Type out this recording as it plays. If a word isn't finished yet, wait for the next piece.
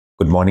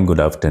Good morning, good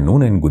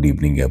afternoon, and good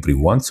evening,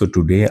 everyone. So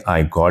today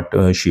I got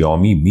a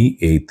Xiaomi Mi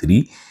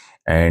A3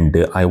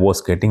 and I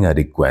was getting a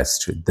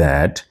request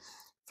that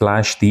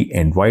flash the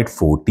Android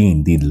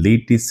 14, the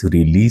latest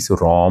release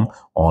ROM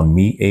on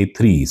Mi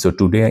A3. So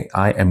today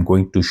I am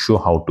going to show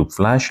how to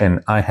flash,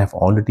 and I have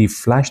already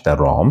flashed the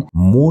ROM.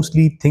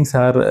 Mostly things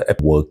are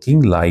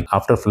working. Like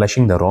after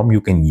flashing the ROM,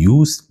 you can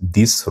use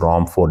this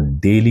ROM for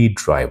daily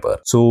driver.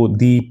 So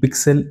the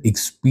Pixel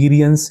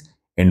Experience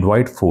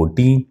Android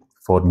 14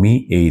 for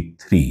Mi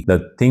A3.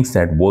 The things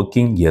that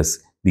working, yes,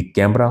 the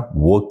camera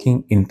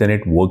working,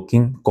 internet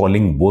working,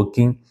 calling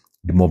working,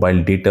 the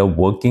mobile data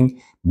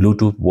working,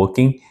 Bluetooth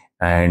working,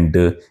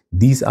 and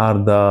these are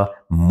the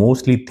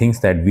mostly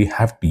things that we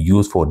have to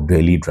use for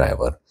daily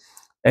driver.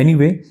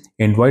 Anyway,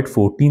 Android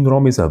 14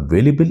 ROM is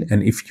available,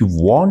 and if you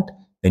want,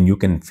 then you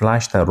can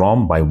flash the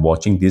ROM by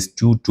watching this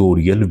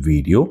tutorial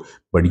video,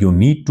 but you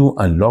need to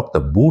unlock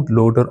the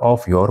bootloader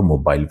of your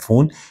mobile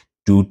phone.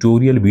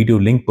 Tutorial video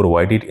link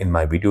provided in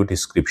my video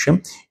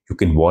description. You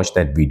can watch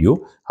that video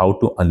how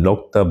to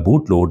unlock the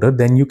bootloader,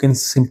 then you can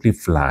simply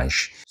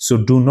flash. So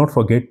do not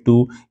forget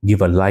to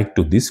give a like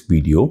to this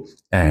video,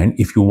 and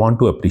if you want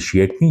to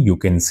appreciate me, you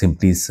can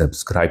simply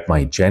subscribe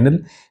my channel.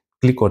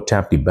 Click or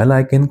tap the bell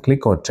icon,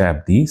 click or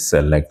tap the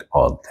select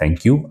all.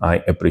 Thank you. I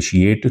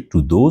appreciate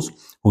to those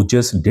who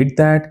just did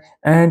that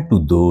and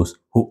to those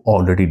who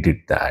already did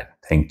that.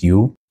 Thank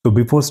you. So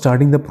before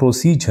starting the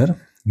procedure,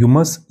 you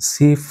must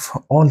save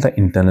all the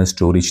internal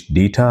storage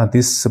data.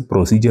 This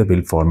procedure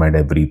will format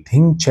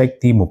everything. Check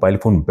the mobile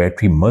phone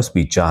battery must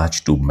be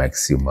charged to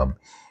maximum,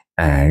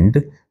 and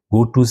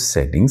go to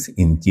settings.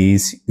 In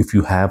case if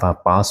you have a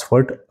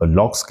password, a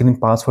lock screen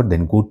password,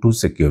 then go to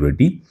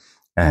security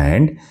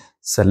and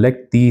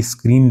select the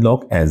screen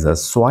lock as a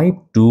swipe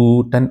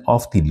to turn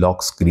off the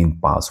lock screen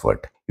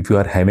password. If you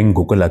are having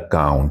Google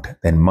account,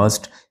 then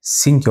must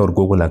sync your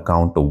Google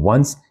account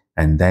once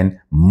and then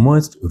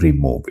must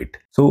remove it.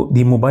 So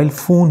the mobile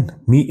phone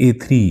Mi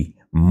A3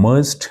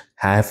 must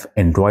have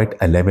Android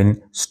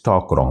 11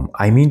 stock ROM.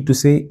 I mean to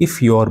say,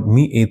 if your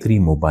Mi A3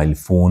 mobile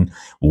phone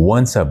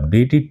once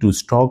updated to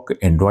stock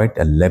Android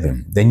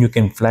 11, then you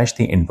can flash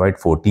the Android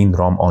 14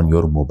 ROM on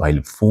your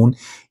mobile phone.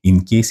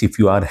 In case if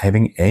you are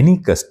having any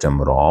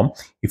custom ROM,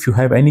 if you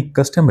have any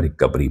custom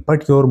recovery,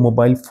 but your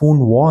mobile phone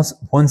was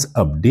once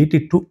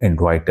updated to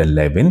Android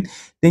 11,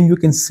 then you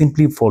can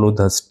simply follow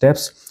the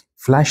steps.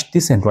 Flash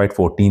this Android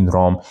 14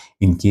 ROM.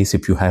 In case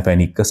if you have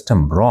any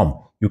custom ROM,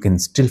 you can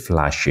still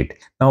flash it.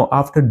 Now,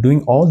 after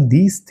doing all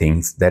these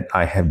things that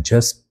I have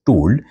just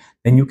told,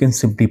 then you can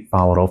simply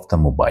power off the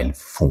mobile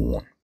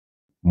phone.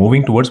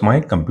 Moving towards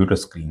my computer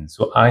screen.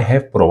 So I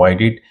have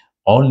provided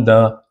all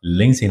the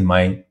links in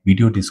my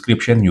video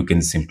description. You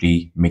can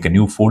simply make a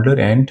new folder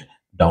and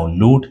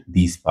download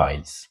these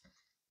files.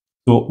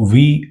 So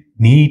we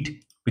need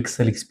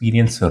Pixel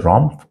Experience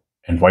ROM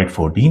Android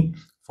 14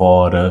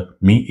 for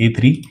Mi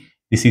A3.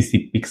 This is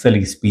the Pixel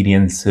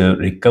Experience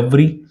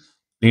recovery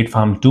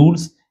platform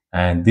tools,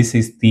 and this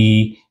is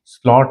the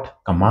slot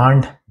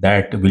command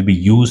that will be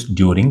used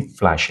during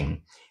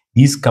flashing.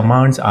 These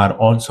commands are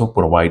also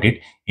provided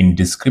in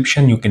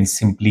description. You can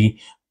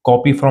simply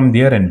copy from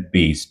there and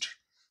paste.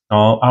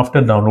 Now, after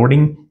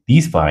downloading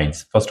these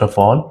files, first of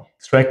all,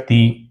 extract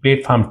the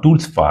platform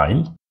tools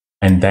file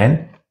and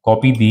then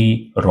copy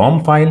the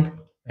ROM file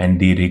and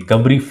the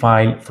recovery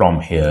file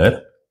from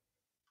here.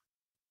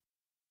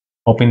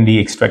 Open the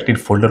extracted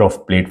folder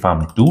of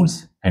platform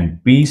tools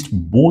and paste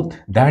both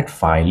that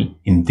file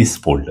in this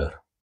folder.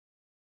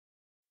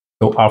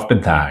 So after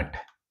that,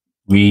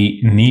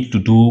 we need to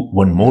do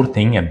one more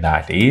thing, and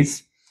that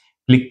is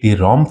click the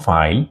ROM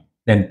file,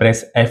 then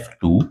press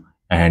F2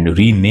 and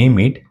rename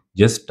it.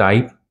 Just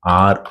type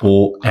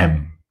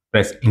ROM.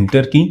 Press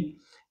enter key,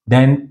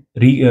 then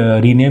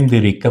rename the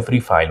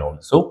recovery file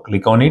also.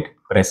 Click on it,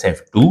 press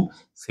F2,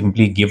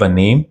 simply give a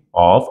name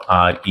of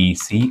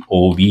recovery,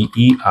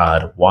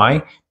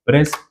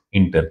 press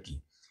enter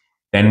key.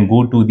 Then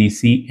go to the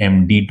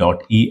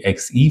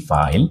cmd.exe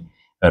file,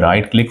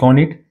 right click on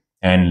it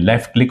and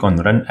left click on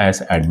run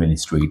as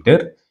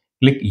administrator.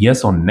 Click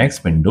yes on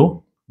next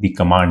window. The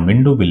command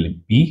window will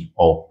be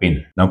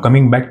open. Now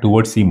coming back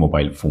towards the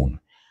mobile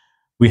phone,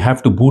 we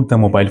have to boot the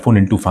mobile phone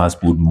into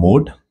fast boot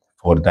mode.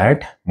 For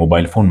that,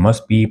 mobile phone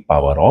must be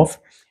power off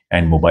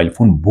and mobile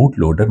phone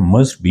bootloader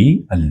must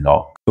be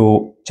unlocked.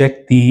 So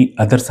check the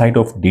other side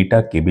of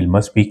data cable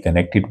must be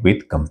connected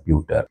with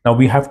computer. Now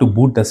we have to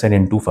boot the set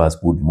into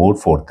fast boot mode.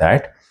 For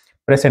that,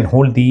 press and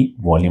hold the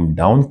volume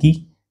down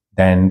key,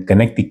 then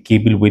connect the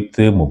cable with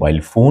the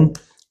mobile phone.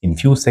 In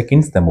few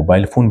seconds, the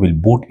mobile phone will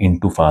boot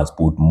into fast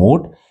boot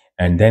mode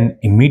and then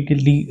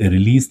immediately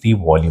release the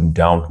volume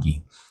down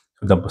key.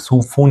 So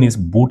the phone is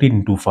booted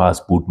into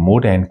fast boot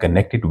mode and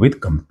connected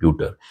with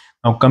computer.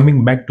 Now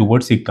coming back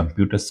towards the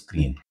computer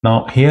screen.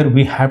 Now here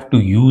we have to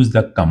use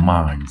the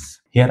commands.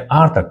 Here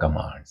are the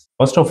commands.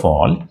 First of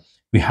all,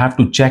 we have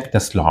to check the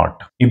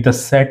slot. If the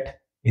set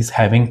is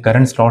having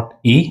current slot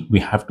A, we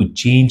have to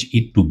change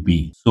it to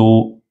B.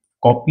 So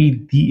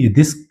copy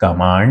this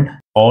command,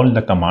 all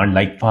the command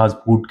like fast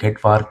boot get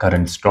var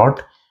current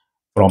slot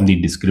from the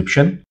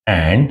description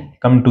and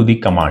come to the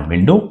command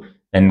window.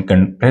 Then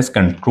press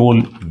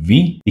Ctrl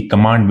V. The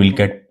command will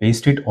get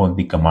pasted on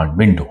the command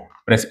window.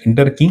 Press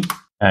enter key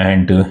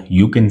and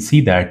you can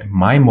see that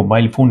my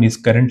mobile phone is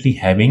currently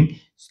having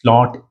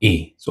slot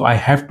A. So I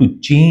have to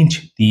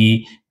change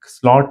the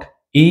slot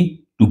A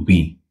to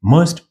B.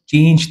 Must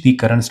change the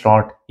current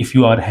slot. If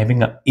you are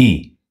having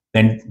A,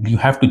 then you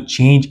have to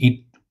change it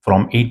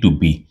from A to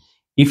B.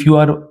 If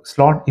your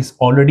slot is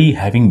already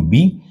having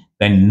B,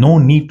 then no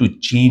need to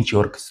change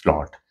your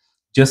slot.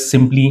 Just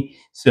simply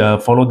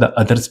follow the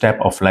other step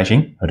of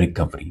flashing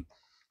recovery.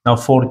 Now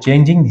for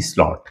changing the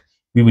slot,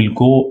 we will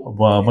go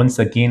once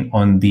again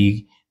on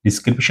the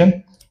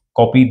description,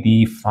 copy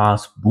the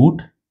fast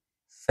boot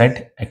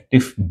set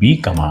active B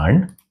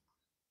command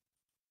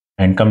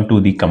and come to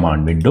the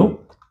command window.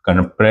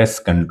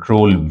 Press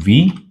Ctrl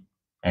V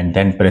and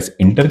then press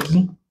enter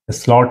key. The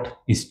slot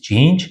is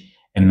changed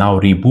and now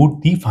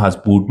reboot the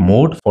fast boot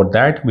mode. For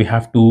that we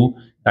have to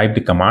type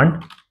the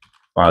command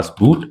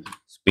fastboot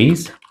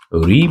space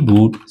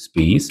reboot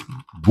space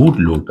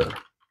bootloader.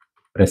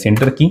 Press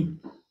enter key.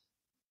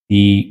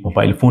 The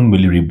mobile phone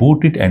will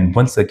reboot it and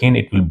once again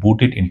it will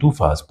boot it into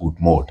fast boot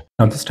mode.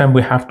 Now this time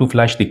we have to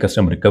flash the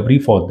custom recovery.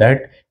 For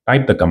that,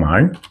 type the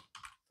command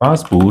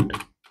fastboot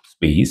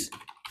space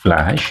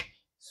flash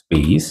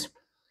space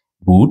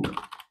boot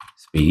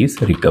space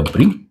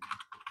recovery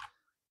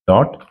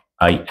dot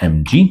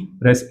img.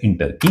 Press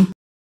enter key.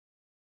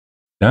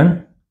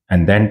 Done.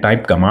 And then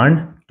type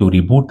command to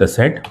reboot the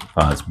set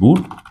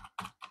fastboot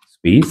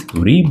space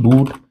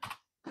reboot.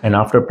 And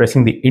after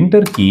pressing the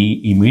enter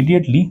key,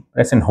 immediately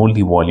press and hold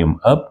the volume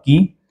up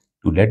key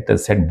to let the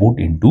set boot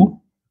into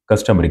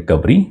custom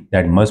recovery.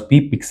 That must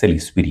be pixel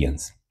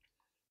experience.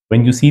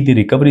 When you see the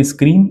recovery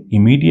screen,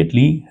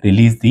 immediately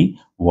release the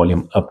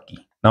volume up key.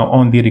 Now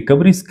on the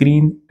recovery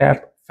screen,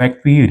 tap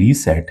factory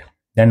reset,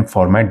 then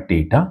format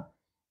data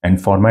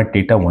and format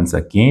data once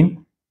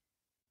again.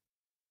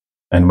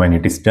 And when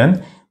it is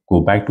done, go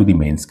back to the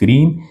main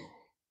screen,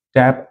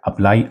 tap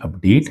apply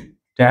update,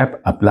 tap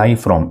apply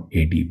from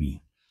ADB.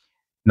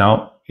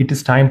 Now it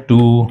is time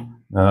to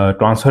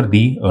transfer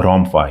the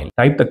ROM file.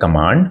 Type the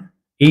command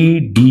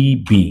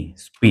adb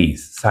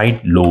space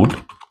site load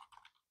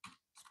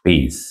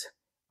space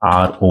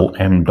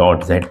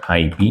rom.zip.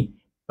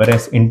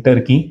 Press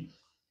enter key.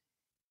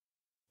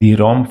 The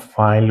ROM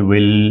file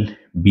will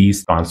be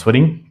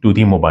transferring to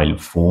the mobile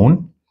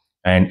phone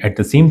and at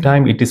the same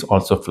time it is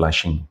also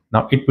flashing.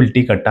 Now it will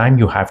take a time,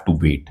 you have to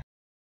wait.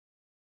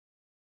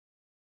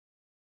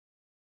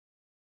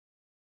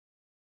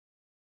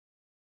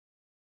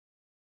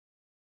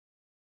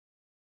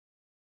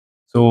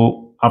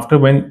 So after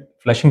when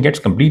flashing gets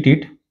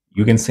completed,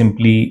 you can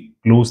simply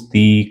close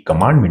the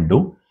command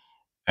window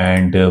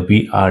and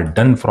we are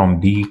done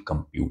from the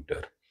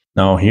computer.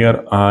 Now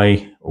here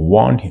I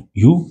want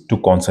you to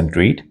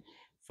concentrate.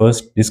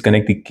 First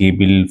disconnect the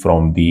cable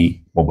from the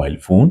mobile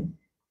phone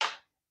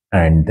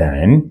and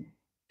then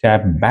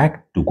tap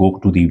back to go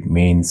to the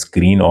main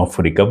screen of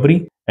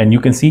recovery. And you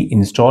can see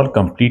install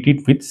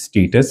completed with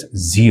status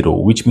 0,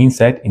 which means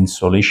that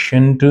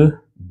installation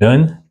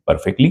done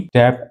perfectly.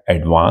 Tap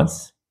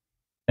advance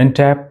and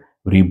tap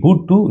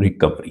reboot to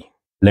recovery.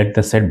 Let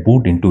the set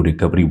boot into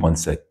recovery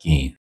once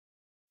again.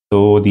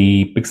 So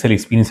the pixel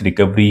experience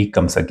recovery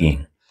comes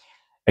again.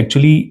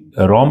 Actually,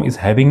 ROM is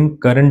having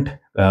current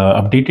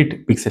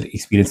updated pixel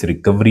experience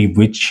recovery,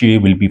 which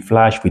will be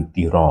flashed with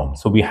the ROM.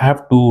 So we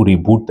have to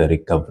reboot the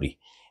recovery.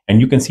 And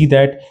you can see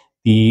that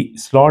the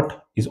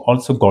slot is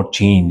also got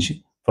changed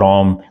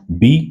from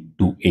B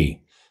to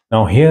A.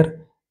 Now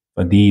here,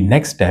 the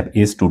next step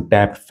is to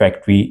tap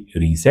factory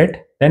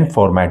reset, then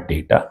format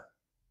data.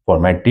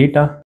 Format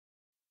data.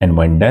 And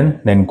when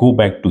done, then go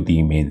back to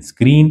the main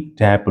screen,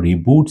 tap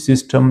reboot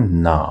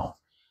system now.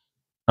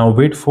 Now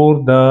wait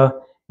for the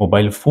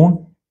mobile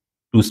phone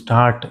to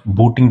start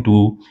booting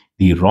to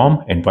the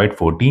ROM Android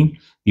 14.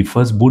 The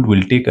first boot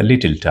will take a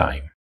little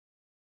time.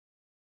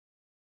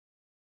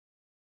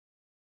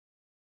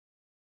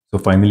 So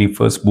finally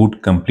first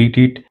boot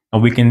completed. Now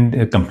we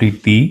can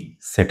complete the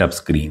setup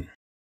screen.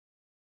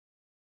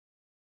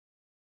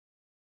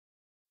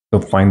 So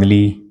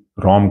finally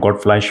ROM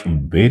got flashed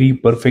very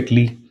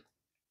perfectly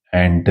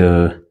and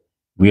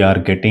we are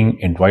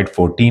getting Android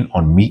 14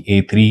 on Mi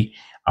A3.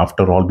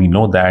 After all, we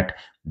know that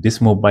this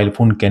mobile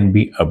phone can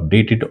be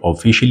updated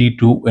officially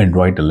to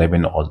Android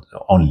 11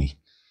 only.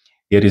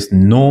 There is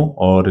no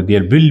or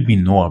there will be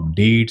no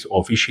updates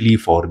officially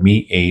for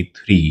Mi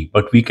A3,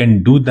 but we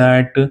can do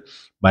that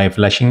by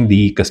flashing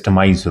the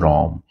customized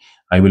ROM.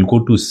 I will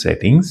go to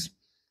settings,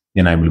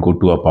 then I will go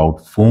to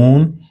about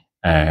phone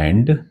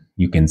and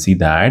you can see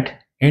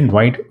that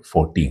Android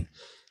 14.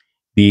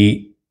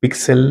 The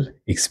pixel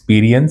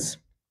experience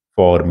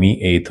for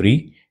Mi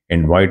A3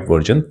 Android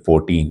version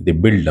 14, the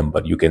build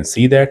number. You can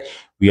see that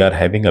we are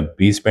having a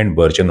baseband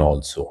version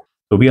also.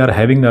 So we are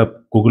having a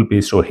Google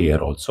Play Store here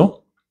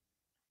also.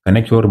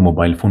 Connect your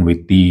mobile phone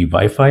with the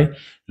Wi-Fi,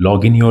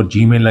 log in your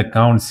Gmail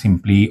account,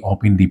 simply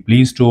open the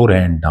Play Store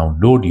and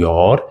download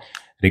your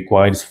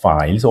required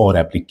files or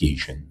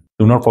application.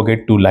 Do not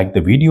forget to like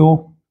the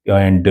video,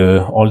 and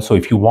also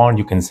if you want,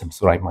 you can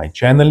subscribe my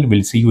channel.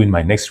 We'll see you in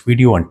my next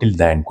video. Until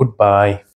then, goodbye.